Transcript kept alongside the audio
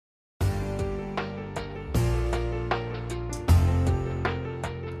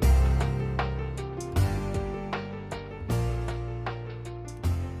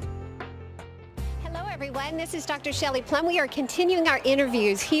everyone. This is Dr. Shelley Plum. We are continuing our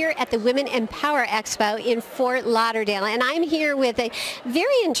interviews here at the Women Empower Expo in Fort Lauderdale. And I'm here with a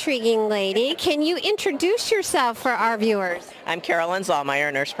very intriguing lady. Can you introduce yourself for our viewers? I'm Carolyn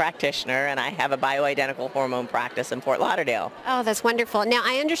Zaumeyer, nurse practitioner, and I have a bioidentical hormone practice in Fort Lauderdale. Oh, that's wonderful. Now,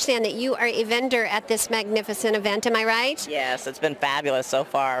 I understand that you are a vendor at this magnificent event. Am I right? Yes, it's been fabulous so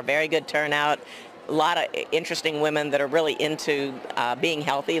far. Very good turnout. A lot of interesting women that are really into being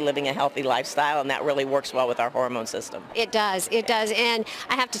healthy, living a healthy lifestyle, and that really works well with our hormone system. It does. It does. And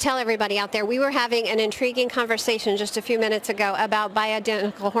I have to tell everybody out there, we were having an intriguing conversation just a few minutes ago about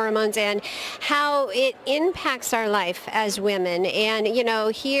bioidentical hormones and how it impacts our life as women. And, you know,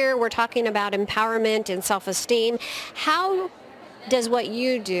 here we're talking about empowerment and self-esteem. How does what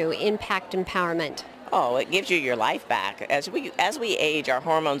you do impact empowerment? Oh, it gives you your life back. As we age, our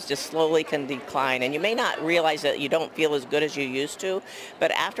hormones just slowly can decline, and you may not realize that you don't feel as good as you used to,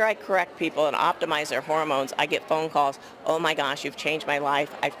 but after I correct people and optimize their hormones, I get phone calls, oh my gosh, you've changed my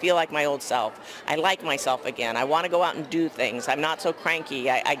life. I feel like my old self. I like myself again. I want to go out and do things. I'm not so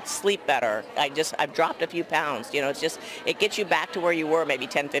cranky. I sleep better. I've dropped a few pounds. You know, it gets you back to where you were maybe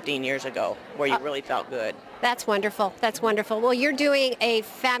 10, 15 years ago, where you really felt good. That's wonderful. That's wonderful. Well, you're doing a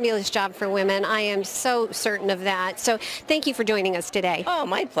fabulous job for women. I am so certain of that. So thank you for joining us today. Oh,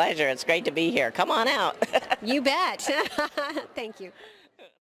 my pleasure. It's great to be here. Come on out. You bet. Thank you.